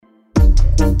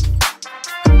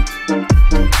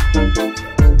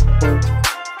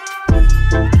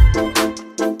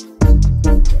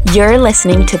You're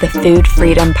listening to the Food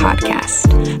Freedom Podcast,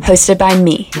 hosted by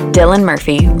me, Dylan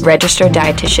Murphy, registered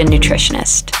dietitian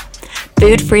nutritionist.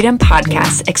 Food Freedom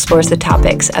Podcast explores the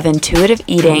topics of intuitive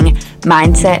eating,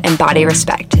 mindset, and body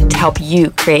respect to help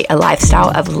you create a lifestyle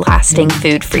of lasting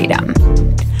food freedom.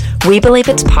 We believe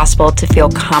it's possible to feel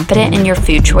confident in your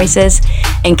food choices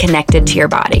and connected to your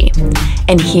body.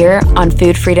 And here on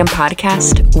Food Freedom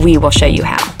Podcast, we will show you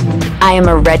how. I am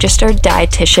a registered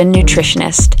dietitian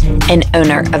nutritionist and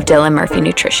owner of Dylan Murphy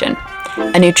Nutrition,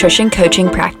 a nutrition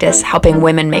coaching practice helping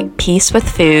women make peace with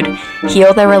food,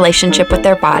 heal their relationship with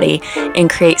their body, and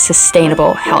create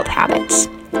sustainable health habits.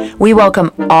 We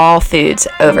welcome all foods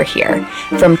over here,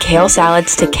 from kale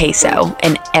salads to queso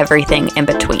and everything in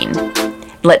between.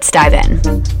 Let's dive in.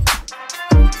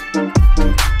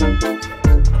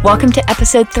 Welcome to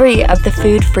episode 3 of the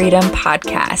Food Freedom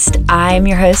Podcast. I'm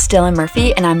your host, Dylan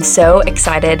Murphy, and I'm so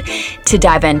excited to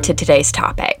dive into today's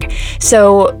topic.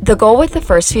 So the goal with the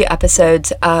first few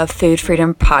episodes of Food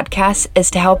Freedom Podcast is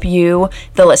to help you,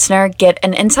 the listener, get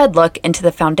an inside look into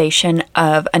the foundation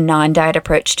of a non-diet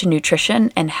approach to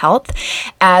nutrition and health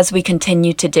as we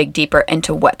continue to dig deeper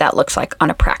into what that looks like on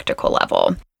a practical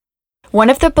level. One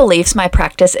of the beliefs my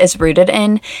practice is rooted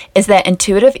in is that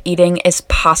intuitive eating is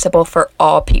possible for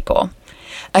all people.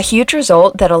 A huge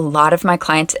result that a lot of my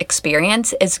clients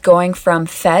experience is going from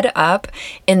fed up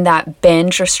in that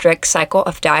binge restrict cycle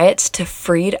of diets to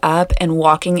freed up and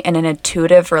walking in an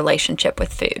intuitive relationship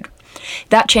with food.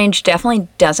 That change definitely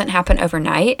doesn't happen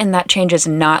overnight, and that change is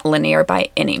not linear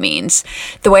by any means.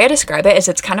 The way I describe it is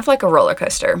it's kind of like a roller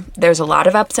coaster. There's a lot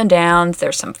of ups and downs,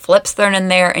 there's some flips thrown in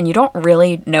there, and you don't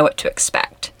really know what to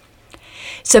expect.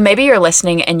 So maybe you're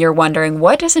listening and you're wondering,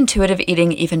 what does intuitive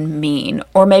eating even mean?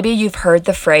 Or maybe you've heard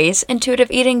the phrase intuitive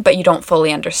eating, but you don't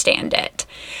fully understand it.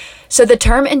 So the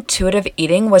term intuitive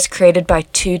eating was created by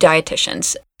 2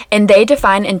 dietitians, and they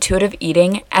define intuitive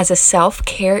eating as a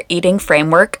self-care eating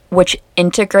framework which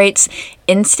integrates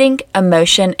instinct,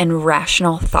 emotion, and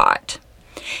rational thought.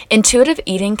 Intuitive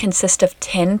eating consists of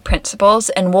 10 principles,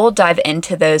 and we'll dive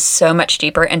into those so much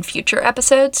deeper in future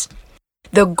episodes.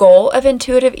 The goal of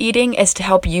intuitive eating is to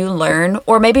help you learn,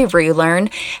 or maybe relearn,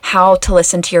 how to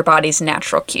listen to your body's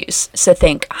natural cues. So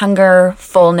think hunger,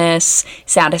 fullness,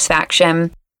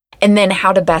 satisfaction, and then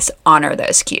how to best honor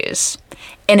those cues.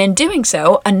 And in doing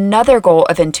so, another goal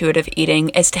of intuitive eating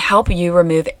is to help you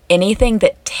remove anything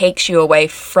that takes you away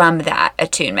from that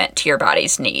attunement to your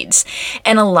body's needs.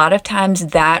 And a lot of times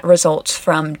that results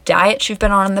from diets you've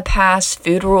been on in the past,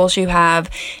 food rules you have,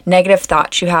 negative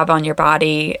thoughts you have on your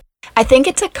body. I think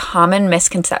it's a common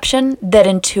misconception that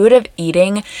intuitive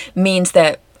eating means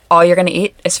that all you're going to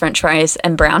eat is French fries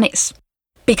and brownies.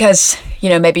 Because,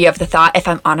 maybe you have the thought, if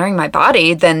I'm honoring my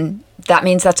body, then that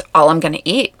means that's all I'm going to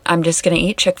eat. I'm just going to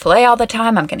eat Chick-fil-A all the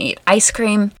time. I'm going to eat ice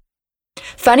cream.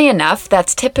 Funny enough,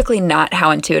 that's typically not how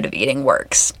intuitive eating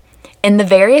works. In the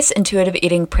various intuitive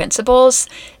eating principles,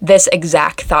 this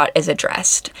exact thought is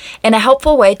addressed. And a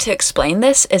helpful way to explain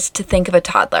this is to think of a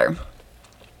toddler.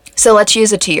 So let's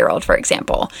use a 2-year-old, for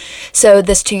example. So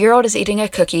this 2-year-old is eating a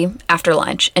cookie after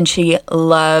lunch, and she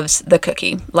loves the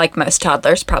cookie, like most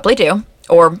toddlers probably do,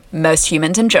 or most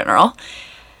humans in general.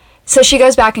 So she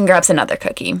goes back and grabs another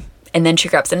cookie, and then she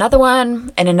grabs another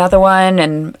one,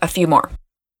 and a few more.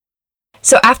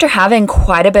 So after having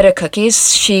quite a bit of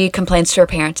cookies, she complains to her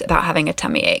parents about having a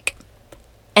tummy ache.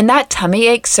 And that tummy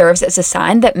ache serves as a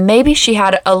sign that maybe she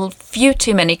had a few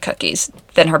too many cookies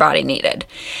than her body needed.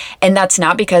 And that's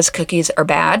not because cookies are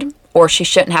bad, or she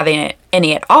shouldn't have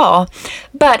any at all,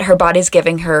 but her body's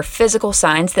giving her physical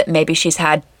signs that maybe she's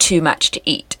had too much to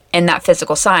eat. And that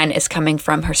physical sign is coming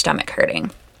from her stomach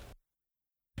hurting.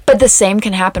 But the same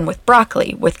can happen with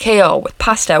broccoli, with kale, with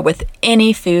pasta, with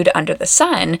any food under the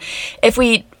sun. If we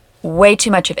eat way too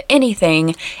much of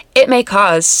anything, it may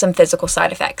cause some physical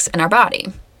side effects in our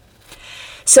body.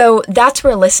 So that's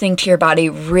where listening to your body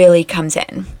really comes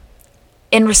in.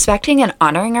 In respecting and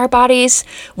honoring our bodies,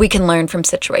 we can learn from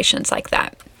situations like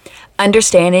that.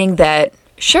 Understanding that,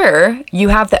 sure, you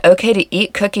have the okay to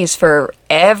eat cookies for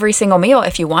every single meal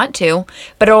if you want to,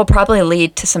 but it will probably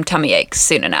lead to some tummy aches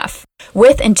soon enough.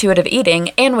 With intuitive eating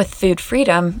and with food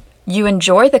freedom, you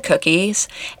enjoy the cookies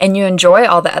and you enjoy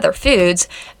all the other foods,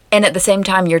 and at the same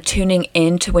time, you're tuning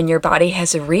into when your body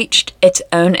has reached its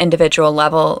own individual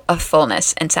level of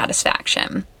fullness and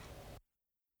satisfaction.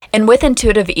 And with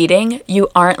intuitive eating, you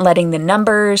aren't letting the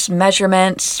numbers,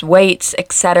 measurements, weights,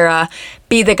 etc.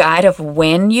 be the guide of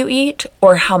when you eat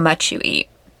or how much you eat.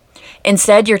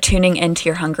 Instead, you're tuning into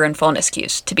your hunger and fullness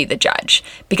cues to be the judge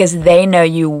because they know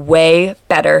you way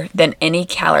better than any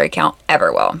calorie count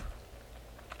ever will.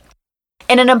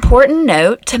 And an important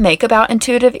note to make about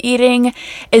intuitive eating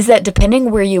is that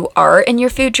depending where you are in your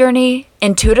food journey,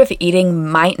 intuitive eating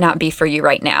might not be for you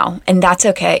right now, and that's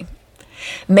okay.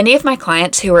 Many of my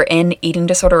clients who are in eating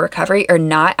disorder recovery are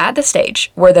not at the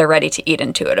stage where they're ready to eat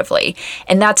intuitively,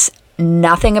 and that's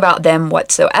nothing about them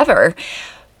whatsoever.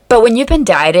 But when you've been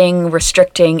dieting,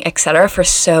 restricting, etc. for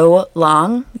so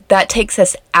long, that takes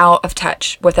us out of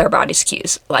touch with our body's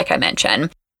cues, like I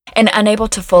mentioned, and unable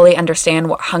to fully understand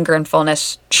what hunger and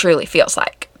fullness truly feels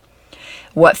like,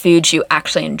 what foods you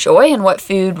actually enjoy, and what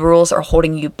food rules are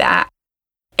holding you back.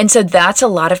 And so that's a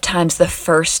lot of times the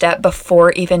first step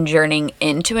before even journeying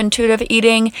into intuitive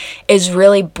eating is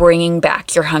really bringing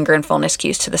back your hunger and fullness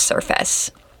cues to the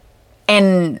surface.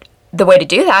 And the way to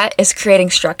do that is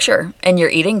creating structure in your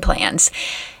eating plans.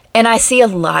 And I see a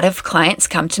lot of clients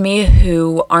come to me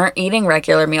who aren't eating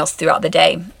regular meals throughout the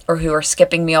day or who are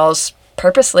skipping meals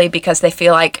purposely because they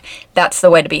feel like that's the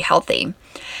way to be healthy.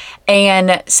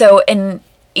 And so in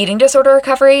eating disorder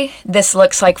recovery, this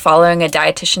looks like following a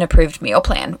dietitian approved meal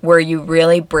plan where you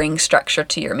really bring structure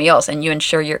to your meals and you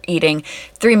ensure you're eating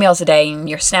 3 meals a day and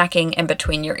you're snacking in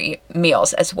between your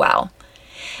meals as well.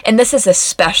 And this is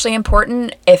especially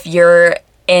important if you're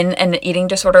in an eating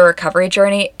disorder recovery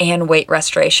journey and weight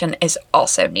restoration is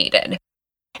also needed.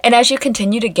 And as you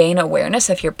continue to gain awareness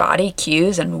of your body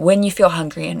cues and when you feel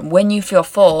hungry and when you feel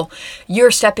full, you're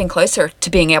stepping closer to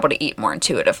being able to eat more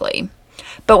intuitively.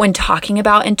 But when talking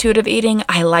about intuitive eating,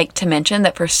 I like to mention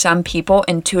that for some people,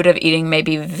 intuitive eating may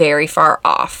be very far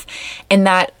off. And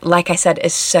that, like I said,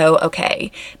 is so okay.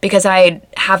 Because I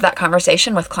have that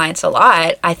conversation with clients a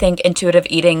lot. I think intuitive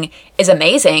eating is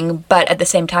amazing, but at the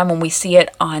same time, when we see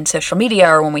it on social media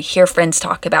or when we hear friends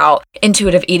talk about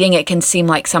intuitive eating, it can seem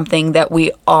like something that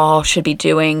we all should be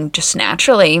doing just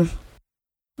naturally.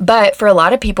 But for a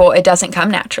lot of people, it doesn't come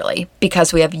naturally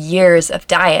because we have years of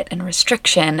diet and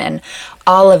restriction and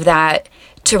all of that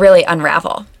to really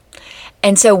unravel.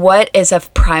 And so what is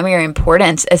of primary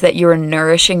importance is that you are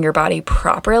nourishing your body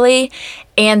properly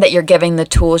and that you're giving the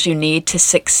tools you need to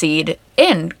succeed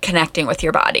in connecting with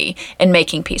your body and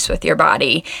making peace with your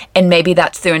body. And maybe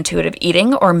that's through intuitive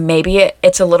eating, or maybe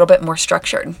it's a little bit more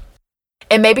structured.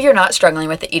 And maybe you're not struggling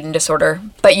with the eating disorder,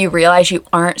 but you realize you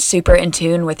aren't super in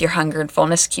tune with your hunger and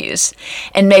fullness cues.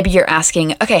 And maybe you're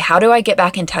asking, okay, how do I get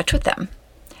back in touch with them?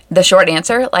 The short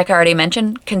answer, like I already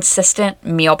mentioned, consistent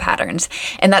meal patterns.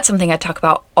 And that's something I talk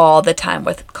about all the time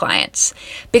with clients.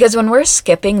 Because when we're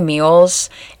skipping meals,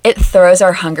 it throws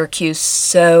our hunger cues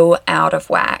so out of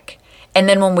whack. And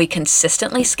then when we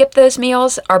consistently skip those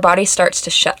meals, our body starts to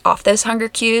shut off those hunger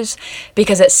cues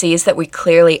because it sees that we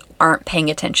clearly aren't paying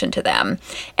attention to them.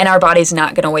 And our body's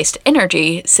not going to waste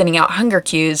energy sending out hunger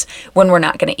cues when we're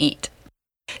not going to eat.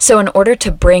 So in order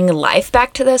to bring life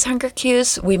back to those hunger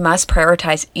cues, we must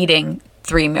prioritize eating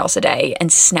 3 meals a day and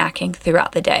snacking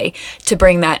throughout the day to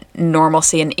bring that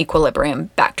normalcy and equilibrium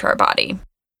back to our body.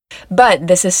 But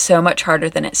this is so much harder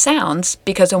than it sounds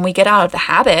because when we get out of the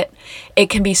habit, it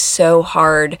can be so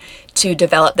hard to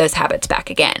develop those habits back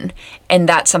again. And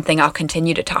that's something I'll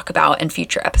continue to talk about in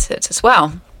future episodes as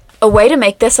well. A way to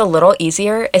make this a little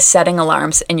easier is setting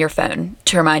alarms in your phone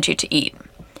to remind you to eat.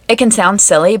 It can sound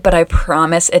silly, but I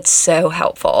promise it's so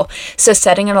helpful. So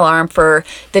setting an alarm for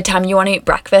the time you want to eat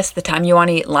breakfast, the time you want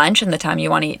to eat lunch, and the time you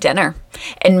want to eat dinner.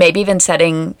 And maybe even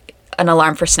setting an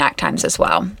alarm for snack times as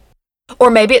well. Or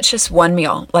maybe it's just one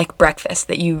meal, like breakfast,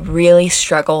 that you really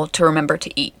struggle to remember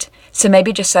to eat. So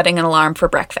maybe just setting an alarm for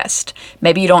breakfast.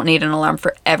 Maybe you don't need an alarm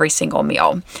for every single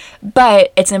meal.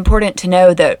 But it's important to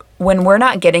know that when we're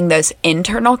not getting those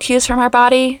internal cues from our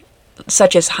body,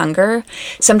 such as hunger,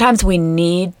 sometimes we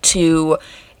need to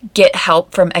get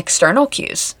help from external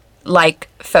cues, like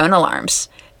phone alarms.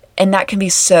 And that can be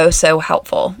so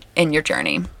helpful in your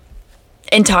journey.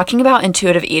 In talking about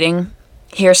intuitive eating,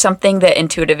 here's something that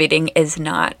intuitive eating is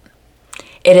not.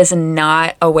 It is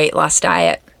not a weight loss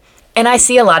diet. And I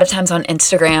see a lot of times on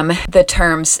Instagram the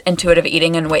terms intuitive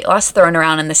eating and weight loss thrown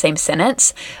around in the same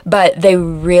sentence, but they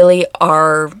really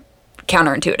are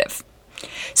counterintuitive.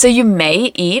 So you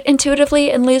may eat intuitively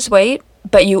and lose weight,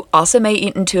 but you also may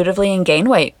eat intuitively and gain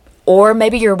weight, or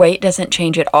maybe your weight doesn't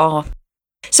change at all.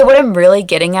 So what I'm really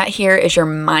getting at here is your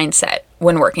mindset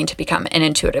when working to become an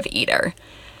intuitive eater.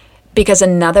 Because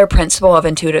another principle of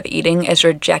intuitive eating is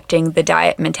rejecting the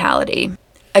diet mentality.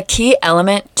 a key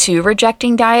element to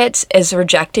rejecting diets is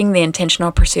rejecting the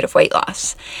intentional pursuit of weight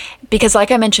loss. Because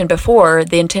like I mentioned before,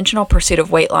 the intentional pursuit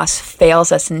of weight loss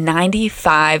fails us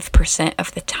 95%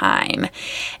 of the time.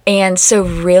 And so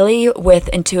really with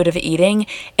intuitive eating,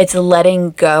 it's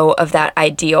letting go of that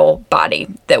ideal body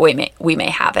that we may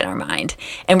have in our mind.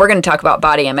 And we're going to talk about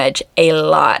body image a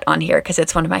lot on here because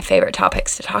it's one of my favorite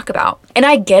topics to talk about. And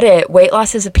I get it, weight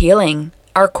loss is appealing.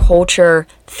 Our culture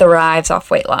thrives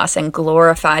off weight loss and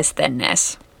glorifies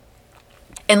thinness.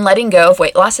 And letting go of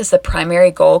weight loss as the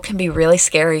primary goal can be really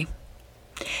scary.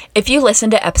 If you listen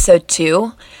to episode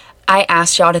 2, I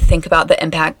asked y'all to think about the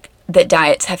impact that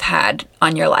diets have had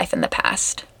on your life in the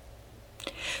past.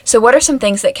 So what are some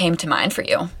things that came to mind for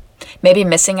you? Maybe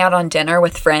missing out on dinner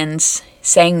with friends,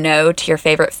 saying no to your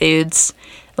favorite foods.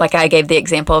 Like I gave the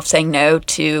example of saying no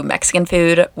to Mexican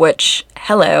food, which,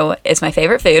 hello, is my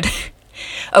favorite food.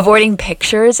 Avoiding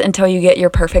pictures until you get your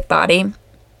perfect body.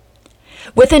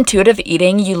 With intuitive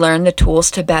eating, you learn the tools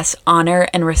to best honor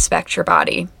and respect your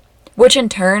body, which in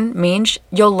turn means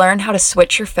you'll learn how to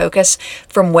switch your focus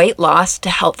from weight loss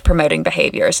to health promoting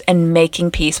behaviors and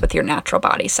making peace with your natural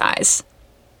body size.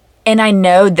 And I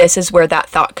know this is where that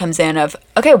thought comes in of,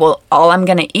 okay, well, all I'm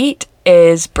going to eat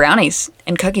is brownies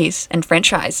and cookies and french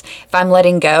fries. If I'm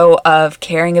letting go of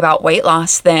caring about weight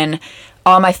loss, then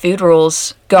all my food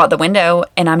rules go out the window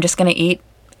and I'm just going to eat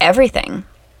everything.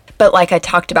 But like I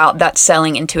talked about, that's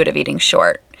selling intuitive eating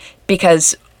short,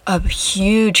 because a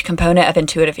huge component of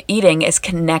intuitive eating is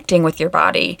connecting with your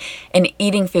body and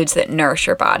eating foods that nourish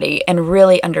your body and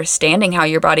really understanding how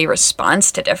your body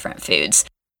responds to different foods.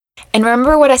 And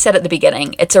remember what I said at the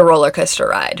beginning, it's a roller coaster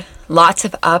ride. Lots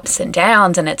of ups and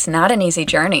downs, and it's not an easy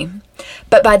journey.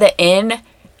 But by the end,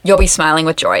 you'll be smiling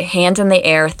with joy, hands in the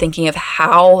air, thinking of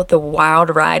how the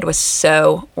wild ride was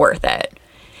so worth it.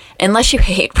 Unless you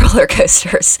hate roller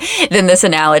coasters, then this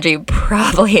analogy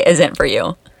probably isn't for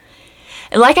you.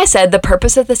 And like I said, the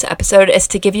purpose of this episode is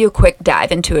to give you a quick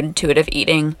dive into intuitive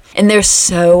eating. And there's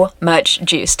so much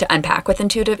juice to unpack with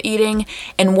intuitive eating,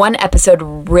 and one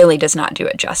episode really does not do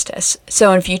it justice.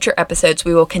 So in future episodes,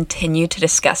 we will continue to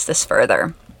discuss this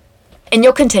further. And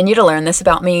you'll continue to learn this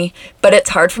about me, but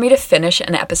it's hard for me to finish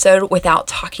an episode without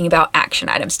talking about action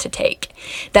items to take.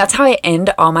 That's how I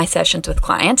end all my sessions with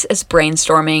clients, is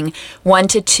brainstorming 1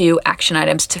 to 2 action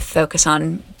items to focus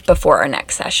on before our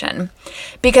next session.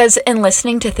 Because in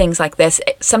listening to things like this,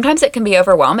 sometimes it can be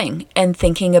overwhelming, and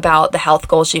thinking about the health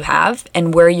goals you have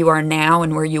and where you are now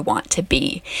and where you want to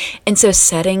be. And so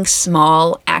setting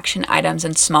small action items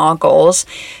and small goals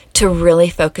to really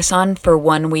focus on for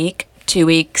 1 week, 2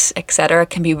 weeks, etc.,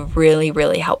 can be really,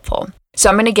 really helpful. So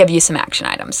I'm going to give you some action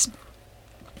items.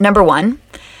 Number 1,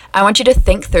 I want you to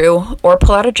think through or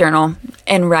pull out a journal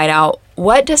and write out,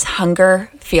 what does hunger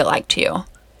feel like to you?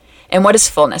 And what does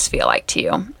fullness feel like to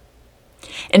you?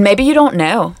 And maybe you don't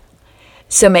know.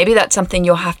 So maybe that's something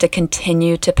you'll have to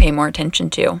continue to pay more attention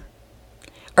to.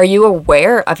 Are you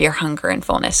aware of your hunger and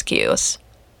fullness cues?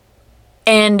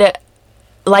 And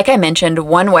like I mentioned,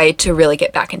 one way to really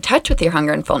get back in touch with your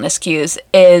hunger and fullness cues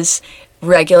is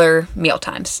regular meal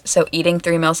times. So eating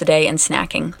 3 meals a day and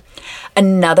snacking.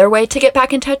 Another way to get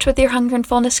back in touch with your hunger and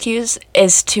fullness cues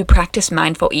is to practice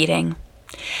mindful eating.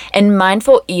 And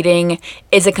mindful eating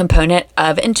is a component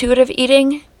of intuitive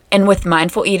eating. And with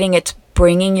mindful eating, it's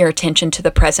bringing your attention to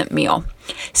the present meal.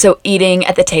 So eating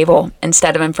at the table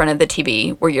instead of in front of the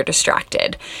TV where you're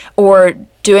distracted, or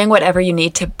doing whatever you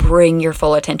need to bring your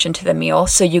full attention to the meal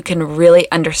so you can really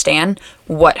understand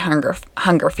what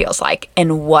hunger feels like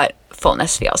and what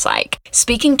fullness feels like.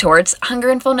 Speaking towards hunger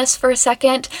and fullness for a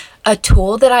second, a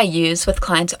tool that I use with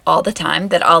clients all the time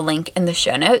that I'll link in the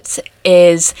show notes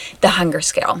is the hunger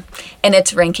scale. And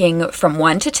it's ranking from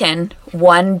 1 to 10,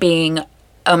 1 being,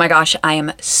 oh my gosh, I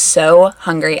am so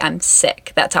hungry, I'm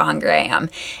sick. That's how hungry I am.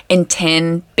 And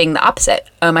 10 being the opposite.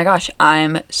 Oh my gosh,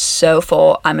 I'm so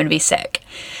full, I'm going to be sick.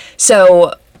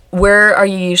 So where are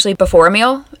you usually before a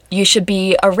meal? You should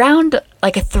be around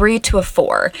like a 3 to a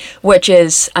 4, which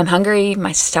is I'm hungry,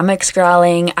 my stomach's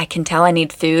growling, I can tell I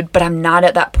need food, but I'm not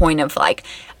at that point of like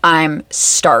I'm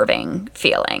starving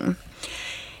feeling.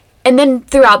 And then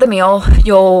throughout the meal,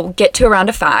 you'll get to around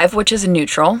a 5, which is a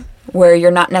neutral, where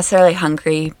you're not necessarily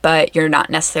hungry, but you're not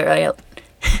necessarily,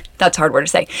 that's a hard word to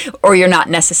say, or you're not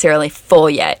necessarily full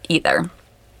yet either.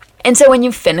 And so when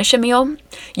you finish a meal,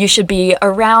 you should be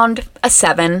around a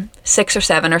 7, 6 or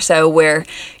 7 or so, where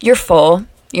you're full,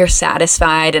 you're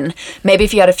satisfied, and maybe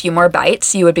if you had a few more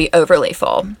bites, you would be overly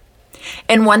full.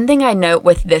 And one thing I note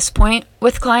with this point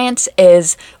with clients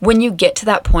is when you get to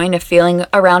that point of feeling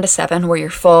around a 7 where you're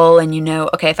full and you know,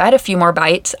 okay, if I had a few more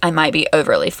bites, I might be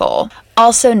overly full.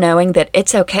 Also knowing that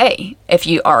it's okay if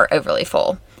you are overly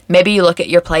full. Maybe you look at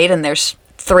your plate and there's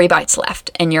 3 bites left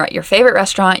and you're at your favorite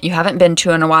restaurant you haven't been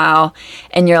to in a while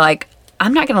and you're like,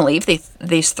 I'm not going to leave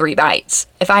these 3 bites.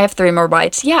 If I have 3 more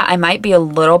bites, yeah, I might be a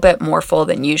little bit more full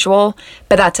than usual,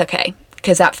 but that's okay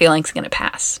because that feeling's going to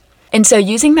pass. And so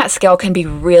using that scale can be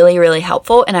really, really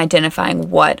helpful in identifying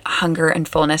what hunger and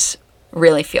fullness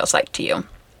really feels like to you.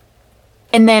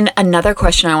 And then another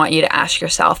question I want you to ask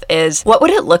yourself is, what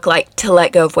would it look like to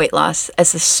let go of weight loss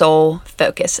as the sole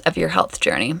focus of your health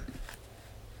journey?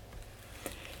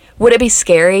 Would it be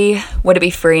scary? Would it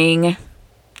be freeing?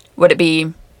 Would it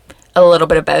be a little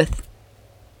bit of both?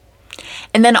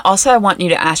 And then also I want you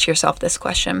to ask yourself this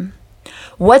question.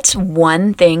 What's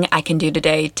one thing I can do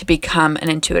today to become an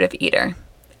intuitive eater?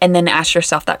 And then ask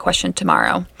yourself that question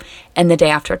tomorrow and the day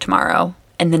after tomorrow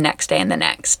and the next day and the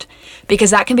next.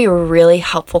 Because that can be a really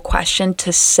helpful question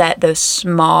to set those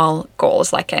small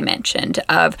goals like I mentioned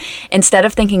of instead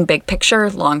of thinking big picture,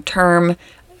 long term,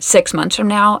 6 months from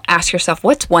now, ask yourself,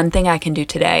 what's one thing I can do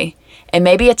today? And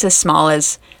maybe it's as small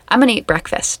as I'm going to eat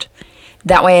breakfast.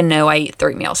 That way I know I eat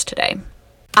 3 meals today.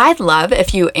 I'd love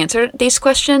if you answered these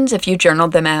questions, if you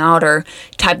journaled them out or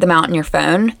typed them out on your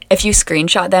phone, if you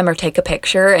screenshot them or take a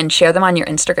picture and share them on your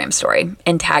Instagram story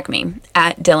and tag me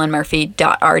at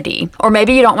dylanmurphy.rd. Or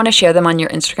maybe you don't want to share them on your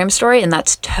Instagram story and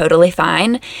that's totally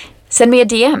fine. Send me a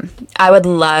DM. I would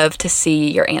love to see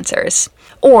your answers.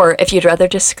 Or if you'd rather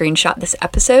just screenshot this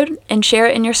episode and share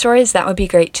it in your stories, that would be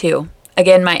great too.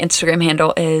 Again, my Instagram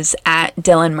handle is at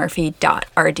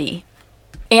dylanmurphy.rd.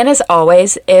 And as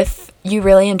always, if you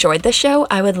really enjoyed this show,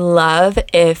 I would love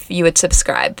if you would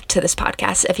subscribe to this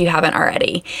podcast if you haven't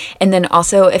already. And then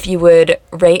also if you would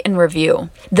rate and review.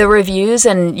 The reviews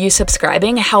and you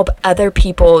subscribing help other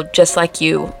people just like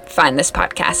you find this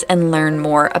podcast and learn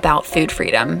more about food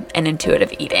freedom and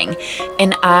intuitive eating.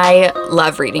 And I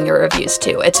love reading your reviews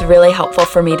too. It's really helpful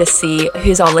for me to see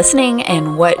who's all listening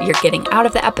and what you're getting out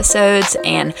of the episodes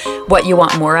and what you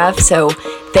want more of. So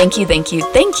thank you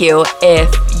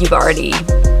if you've already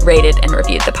rated and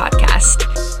reviewed the podcast.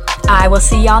 I will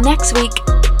see y'all next week.